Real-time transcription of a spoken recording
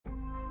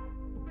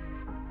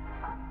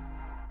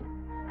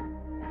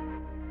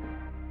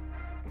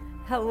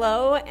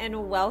Hello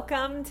and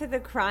welcome to the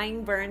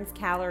Crying Burns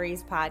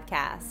Calories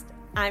podcast.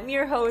 I'm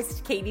your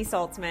host, Katie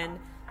Saltzman,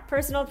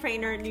 personal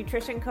trainer,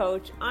 nutrition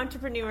coach,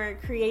 entrepreneur,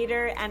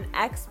 creator, and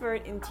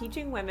expert in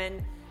teaching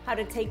women how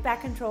to take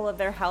back control of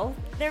their health,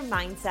 their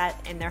mindset,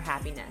 and their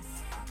happiness.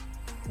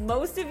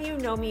 Most of you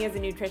know me as a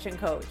nutrition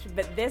coach,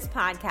 but this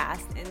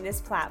podcast and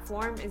this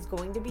platform is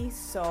going to be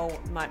so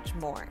much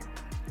more.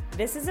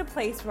 This is a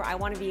place where I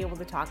want to be able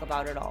to talk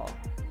about it all.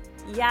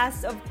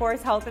 Yes, of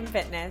course, health and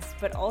fitness,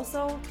 but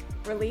also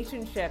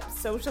relationships,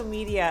 social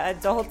media,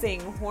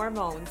 adulting,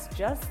 hormones,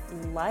 just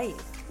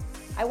life.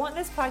 I want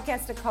this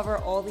podcast to cover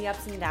all the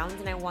ups and downs,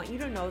 and I want you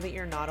to know that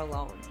you're not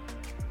alone.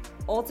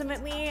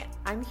 Ultimately,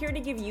 I'm here to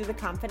give you the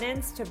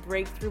confidence to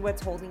break through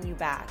what's holding you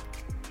back,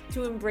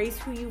 to embrace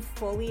who you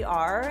fully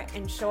are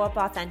and show up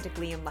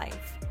authentically in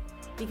life.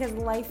 Because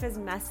life is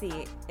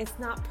messy, it's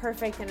not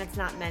perfect, and it's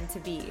not meant to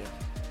be.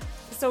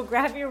 So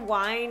grab your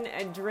wine,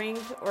 a drink,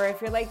 or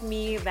if you're like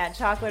me, that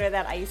chocolate or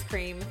that ice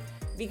cream,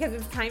 because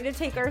it's time to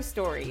take our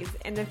stories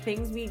and the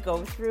things we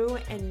go through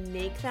and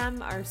make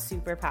them our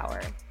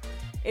superpower.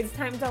 It's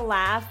time to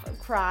laugh,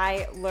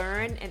 cry,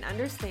 learn, and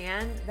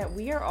understand that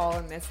we are all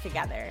in this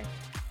together.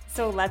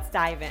 So let's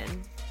dive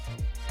in.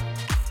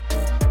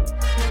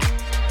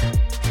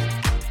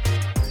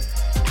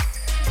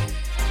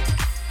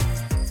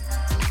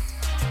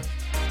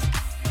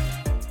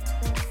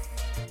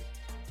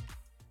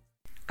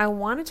 I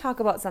want to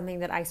talk about something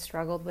that I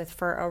struggled with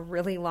for a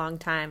really long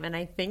time, and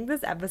I think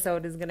this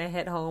episode is going to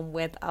hit home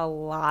with a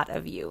lot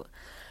of you.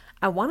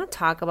 I want to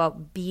talk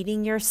about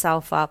beating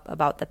yourself up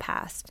about the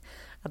past,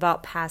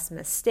 about past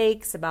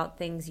mistakes, about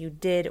things you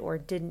did or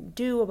didn't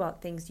do,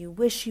 about things you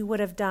wish you would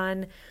have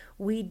done.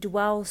 We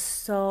dwell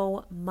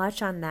so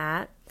much on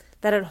that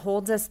it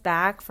holds us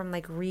back from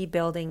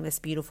rebuilding this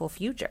beautiful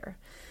future.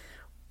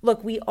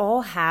 Look, we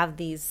all have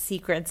these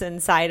secrets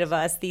inside of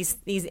us, these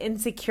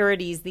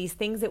insecurities, these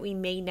things that we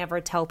may never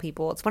tell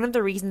people. It's one of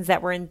the reasons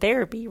that we're in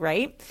therapy,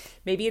 right?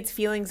 Maybe it's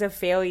feelings of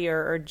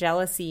failure or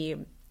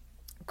jealousy,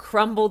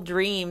 crumbled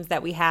dreams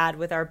that we had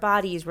with our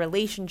bodies,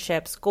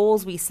 relationships,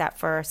 goals we set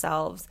for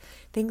ourselves,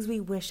 things we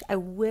wish. I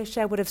wish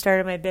I would have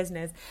started my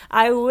business.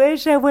 I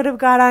wish I would have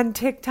got on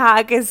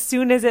TikTok as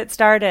soon as it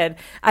started.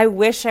 I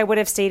wish I would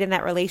have stayed in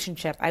that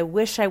relationship. I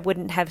wish I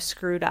wouldn't have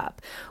screwed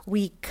up.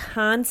 We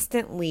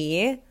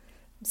constantly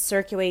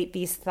circulate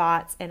these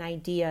thoughts and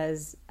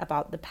ideas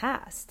about the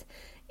past.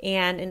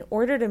 And in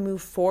order to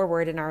move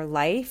forward in our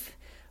life,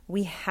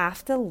 we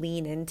have to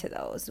lean into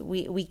those.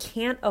 We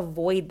can't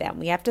avoid them.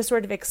 We have to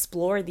sort of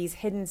explore these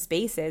hidden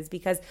spaces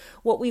because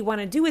what we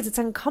want to do is it's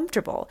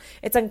uncomfortable.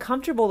 It's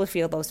uncomfortable to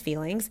feel those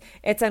feelings.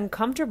 It's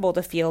uncomfortable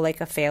to feel like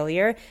a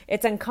failure.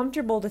 It's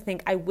uncomfortable to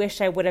think, I wish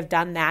I would have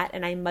done that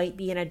and I might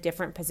be in a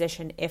different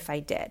position if I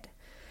did.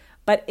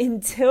 But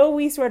until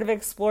we sort of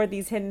explore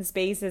these hidden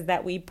spaces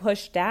that we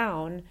push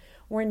down,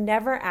 we're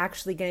never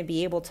actually going to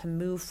be able to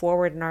move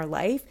forward in our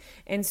life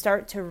and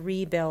start to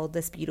rebuild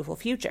this beautiful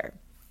future.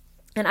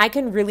 And I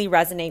can really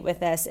resonate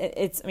with this.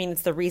 It's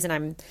the reason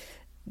I'm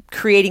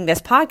creating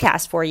this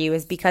podcast for you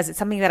is because it's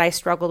something that I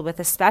struggled with,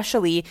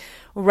 especially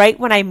right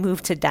when I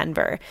moved to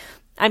Denver.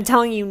 I'm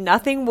telling you,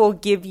 nothing will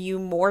give you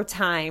more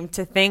time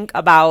to think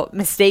about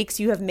mistakes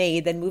you have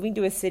made than moving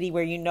to a city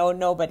where you know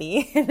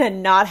nobody and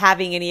then not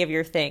having any of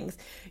your things.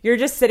 You're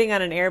just sitting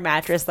on an air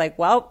mattress like,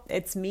 well,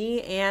 it's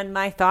me and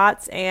my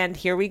thoughts, and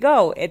here we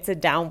go. It's a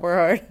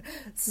downward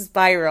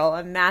spiral,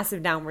 a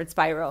massive downward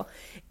spiral.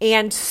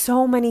 And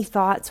so many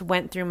thoughts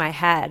went through my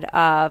head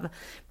of,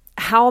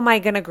 how am I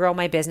going to grow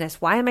my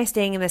business? Why am I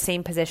staying in the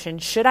same position?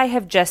 Should I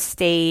have just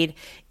stayed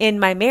in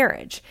my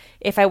marriage?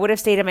 If I would have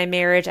stayed in my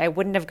marriage, I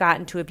wouldn't have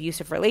gotten to an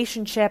abusive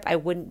relationship. I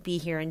wouldn't be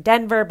here in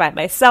Denver by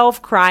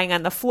myself, crying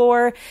on the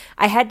floor.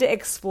 I had to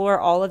explore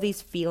all of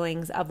these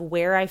feelings of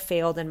where I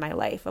failed in my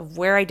life, of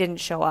where I didn't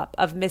show up,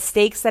 of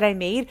mistakes that I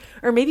made,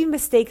 or maybe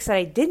mistakes that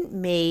I didn't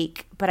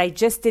make, but I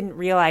just didn't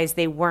realize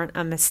they weren't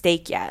a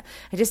mistake yet.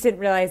 I just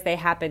didn't realize they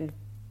happened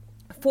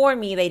for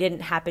me, they didn't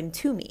happen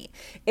to me.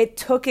 It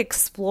took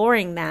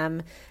exploring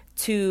them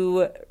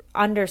to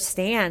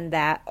understand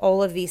that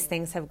all of these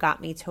things have got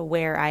me to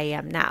where I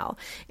am now.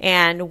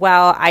 And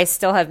while I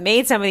still have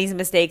made some of these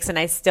mistakes and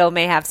I still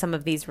may have some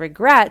of these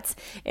regrets,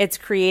 it's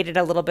created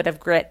a little bit of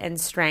grit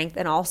and strength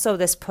and also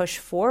this push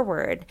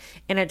forward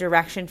in a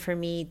direction for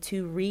me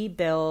to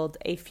rebuild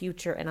a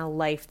future and a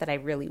life that I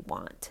really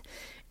want.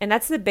 And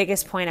that's the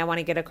biggest point I want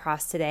to get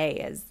across today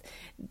is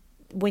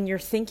when you're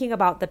thinking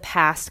about the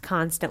past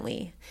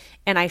constantly,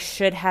 and I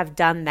should have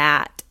done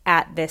that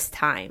at this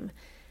time,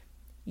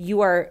 you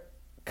are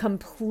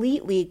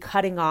completely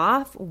cutting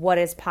off what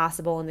is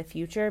possible in the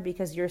future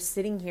because you're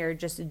sitting here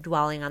just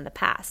dwelling on the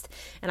past.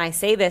 And I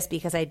say this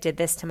because I did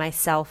this to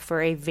myself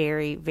for a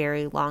very,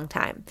 very long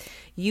time.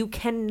 You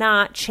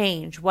cannot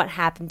change what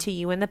happened to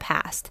you in the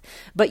past,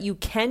 but you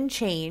can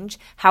change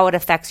how it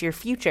affects your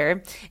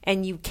future,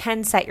 and you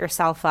can set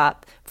yourself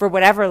up for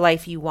whatever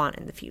life you want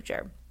in the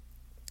future.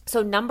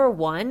 So number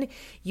one,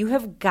 you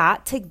have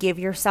got to give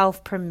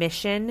yourself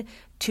permission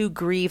to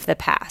grieve the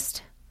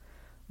past.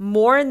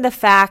 Mourn the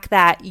fact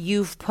that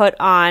you've put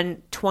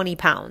on 20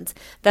 pounds,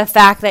 the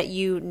fact that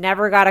you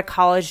never got a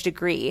college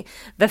degree,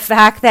 the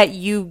fact that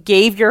you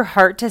gave your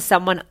heart to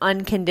someone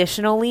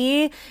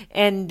unconditionally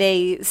and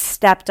they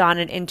stepped on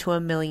it into a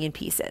million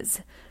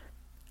pieces.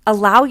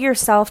 Allow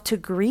yourself to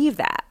grieve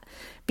that,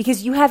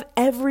 because you have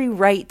every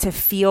right to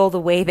feel the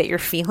way that you're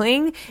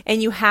feeling,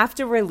 and you have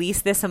to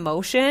release this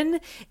emotion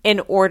in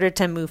order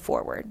to move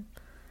forward.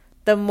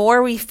 The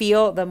more we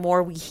feel, the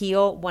more we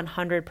heal,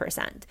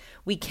 100%.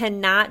 We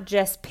cannot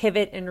just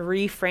pivot and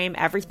reframe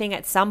everything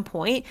at some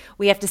point.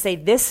 We have to say,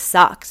 this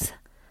sucks.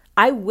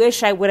 I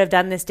wish I would have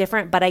done this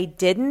different, but I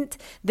didn't.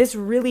 This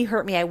really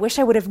hurt me. I wish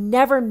I would have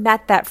never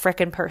met that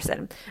frickin'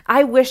 person.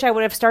 I wish I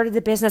would have started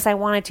the business I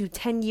wanted to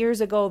 10 years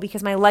ago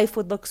because my life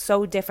would look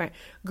so different.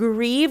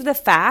 Grieve the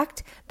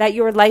fact that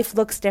your life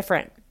looks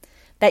different,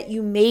 that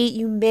you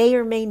may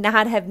or may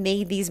not have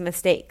made these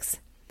mistakes.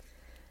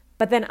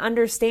 But then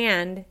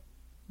understand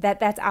that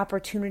that's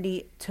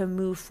opportunity to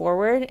move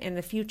forward in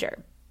the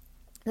future.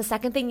 The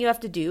second thing you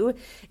have to do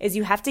is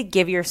you have to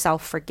give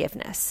yourself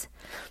forgiveness.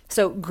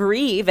 So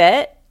grieve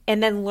it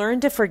and then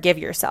learn to forgive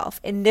yourself.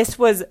 And this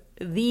was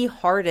the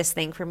hardest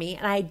thing for me.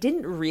 And I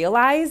didn't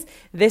realize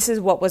this is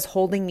what was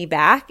holding me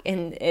back.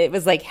 And it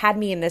was like had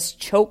me in this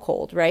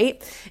chokehold,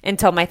 right?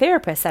 Until my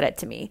therapist said it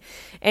to me.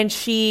 And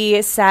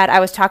she said, I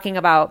was talking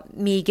about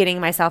me getting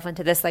myself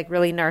into this like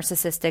really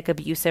narcissistic,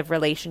 abusive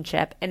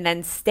relationship and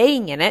then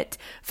staying in it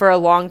for a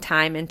long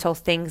time until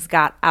things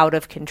got out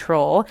of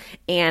control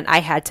and I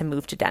had to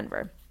move to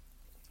Denver.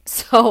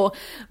 So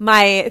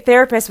my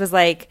therapist was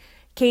like,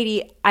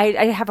 Katie,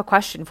 I have a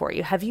question for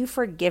you. Have you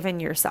forgiven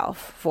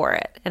yourself for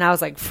it? And I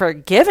was like,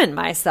 forgiven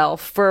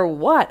myself for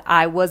what?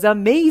 I was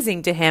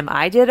amazing to him.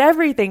 I did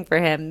everything for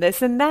him,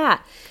 this and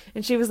that.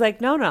 And she was like,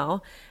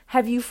 no.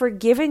 Have you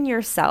forgiven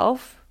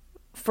yourself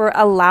for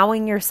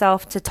allowing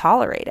yourself to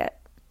tolerate it?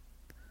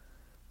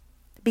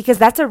 Because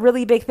that's a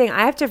really big thing.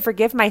 I have to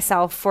forgive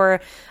myself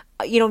for,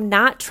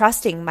 not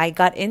trusting my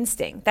gut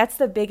instinct. That's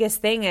the biggest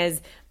thing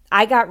is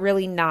I got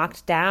really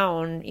knocked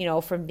down,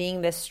 from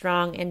being this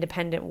strong,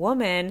 independent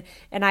woman,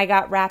 and I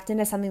got wrapped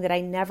into something that I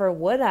never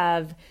would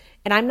have.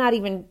 And I'm not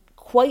even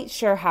quite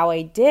sure how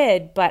I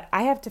did, but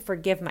I have to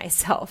forgive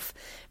myself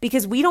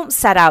because we don't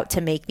set out to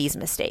make these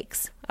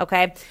mistakes,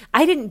 okay?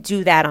 I didn't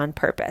do that on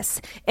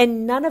purpose.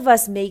 And none of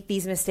us make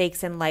these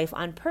mistakes in life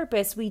on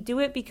purpose. We do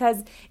it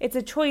because it's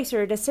a choice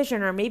or a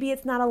decision, or maybe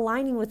it's not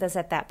aligning with us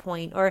at that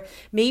point, or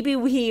maybe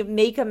we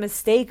make a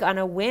mistake on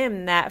a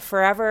whim that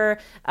forever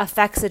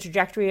affects the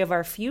trajectory of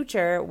our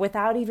future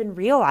without even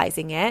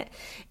realizing it.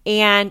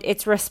 And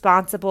it's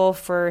responsible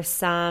for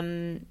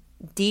some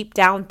deep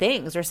down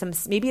things or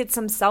maybe it's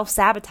some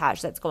self-sabotage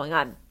that's going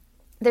on.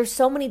 There's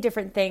so many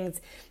different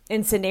things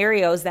and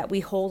scenarios that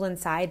we hold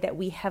inside that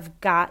we have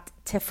got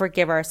to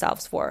forgive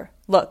ourselves for.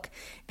 Look,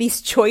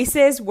 these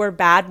choices were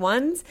bad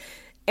ones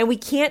and we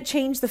can't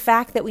change the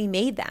fact that we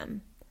made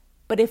them.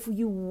 But if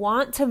you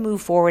want to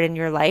move forward in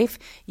your life,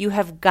 you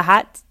have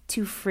got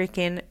to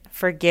freaking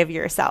forgive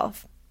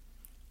yourself.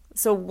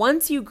 So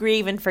once you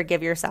grieve and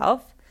forgive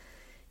yourself,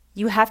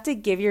 you have to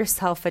give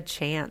yourself a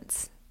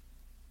chance.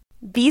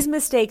 These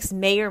mistakes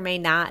may or may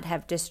not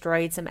have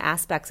destroyed some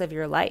aspects of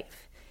your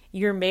life,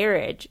 your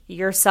marriage,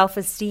 your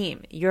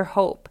self-esteem, your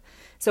hope.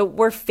 So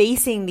we're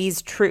facing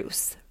these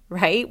truths,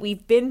 right?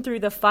 We've been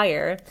through the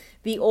fire.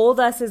 The old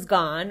us is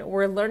gone.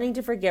 We're learning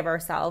to forgive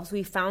ourselves.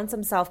 We found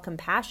some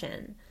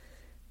self-compassion.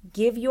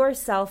 Give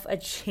yourself a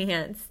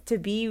chance to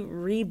be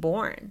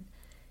reborn.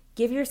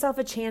 Give yourself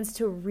a chance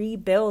to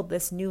rebuild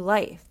this new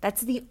life.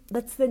 That's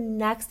the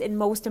next and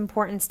most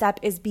important step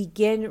is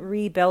begin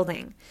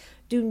rebuilding.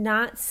 Do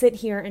not sit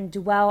here and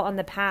dwell on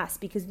the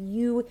past because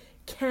you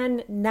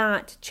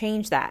cannot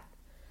change that.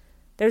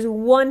 There's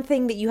one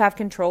thing that you have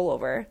control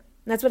over, and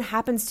that's what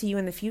happens to you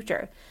in the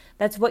future.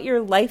 That's what your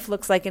life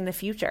looks like in the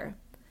future.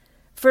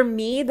 For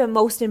me, the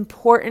most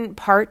important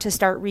part to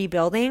start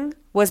rebuilding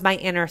was my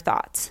inner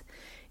thoughts.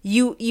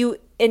 You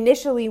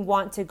initially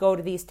want to go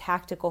to these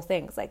tactical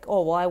things like,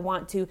 I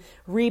want to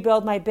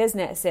rebuild my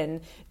business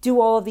and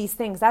do all of these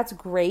things. That's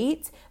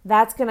great.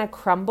 That's going to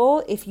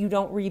crumble if you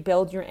don't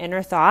rebuild your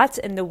inner thoughts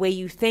and the way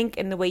you think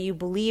and the way you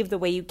believe, the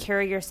way you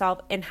carry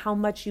yourself, and how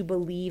much you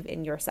believe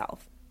in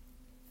yourself.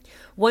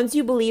 Once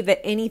you believe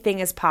that anything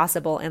is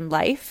possible in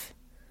life,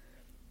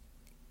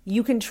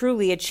 you can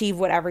truly achieve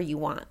whatever you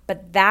want.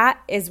 But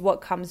that is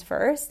what comes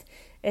first,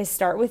 is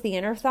start with the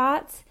inner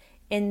thoughts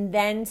and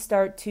then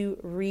start to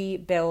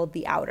rebuild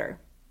the outer.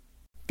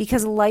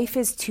 Because life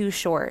is too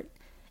short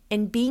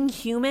and being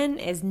human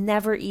is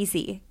never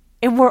easy.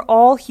 And we're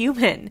all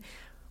human,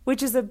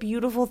 which is a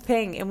beautiful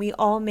thing. And we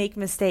all make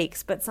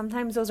mistakes, but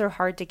sometimes those are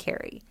hard to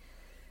carry.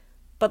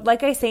 But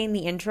like I say in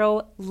the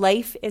intro,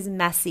 life is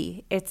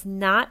messy. It's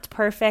not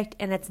perfect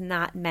and it's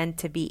not meant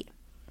to be.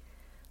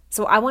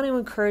 So I want to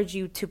encourage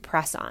you to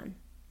press on.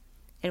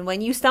 And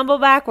when you stumble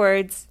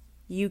backwards,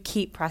 you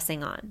keep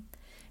pressing on.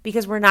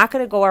 Because we're not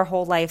going to go our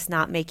whole lives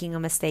not making a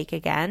mistake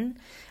again,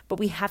 but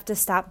we have to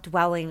stop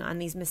dwelling on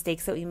these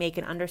mistakes that we make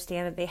and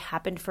understand that they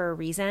happened for a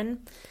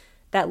reason,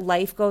 that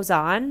life goes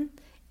on,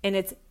 and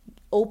it's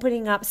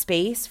opening up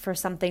space for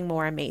something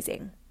more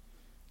amazing.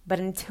 But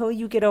until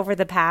you get over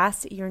the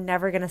past, you're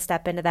never going to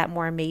step into that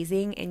more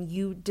amazing, and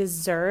you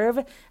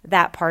deserve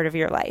that part of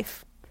your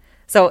life.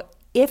 So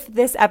if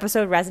this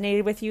episode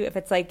resonated with you, if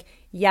it's like,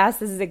 yes,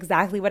 this is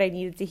exactly what I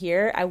needed to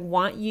hear, I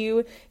want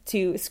you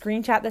to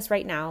screenshot this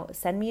right now,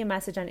 send me a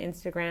message on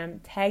Instagram,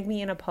 tag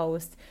me in a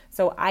post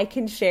so I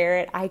can share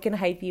it, I can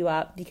hype you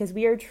up, because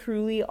we are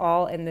truly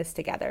all in this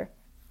together.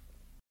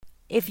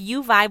 If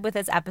you vibe with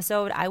this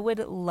episode, I would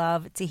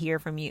love to hear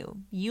from you.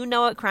 You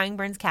know, at Crying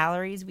Burns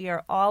Calories, we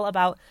are all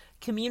about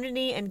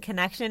community and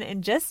connection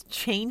and just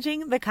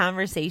changing the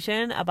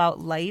conversation about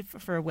life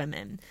for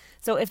women.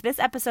 So if this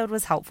episode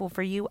was helpful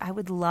for you, I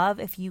would love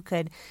if you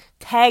could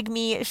tag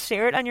me,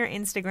 share it on your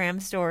Instagram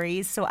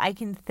stories so I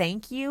can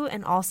thank you,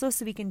 and also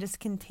so we can just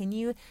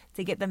continue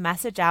to get the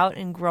message out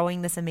and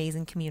growing this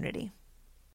amazing community.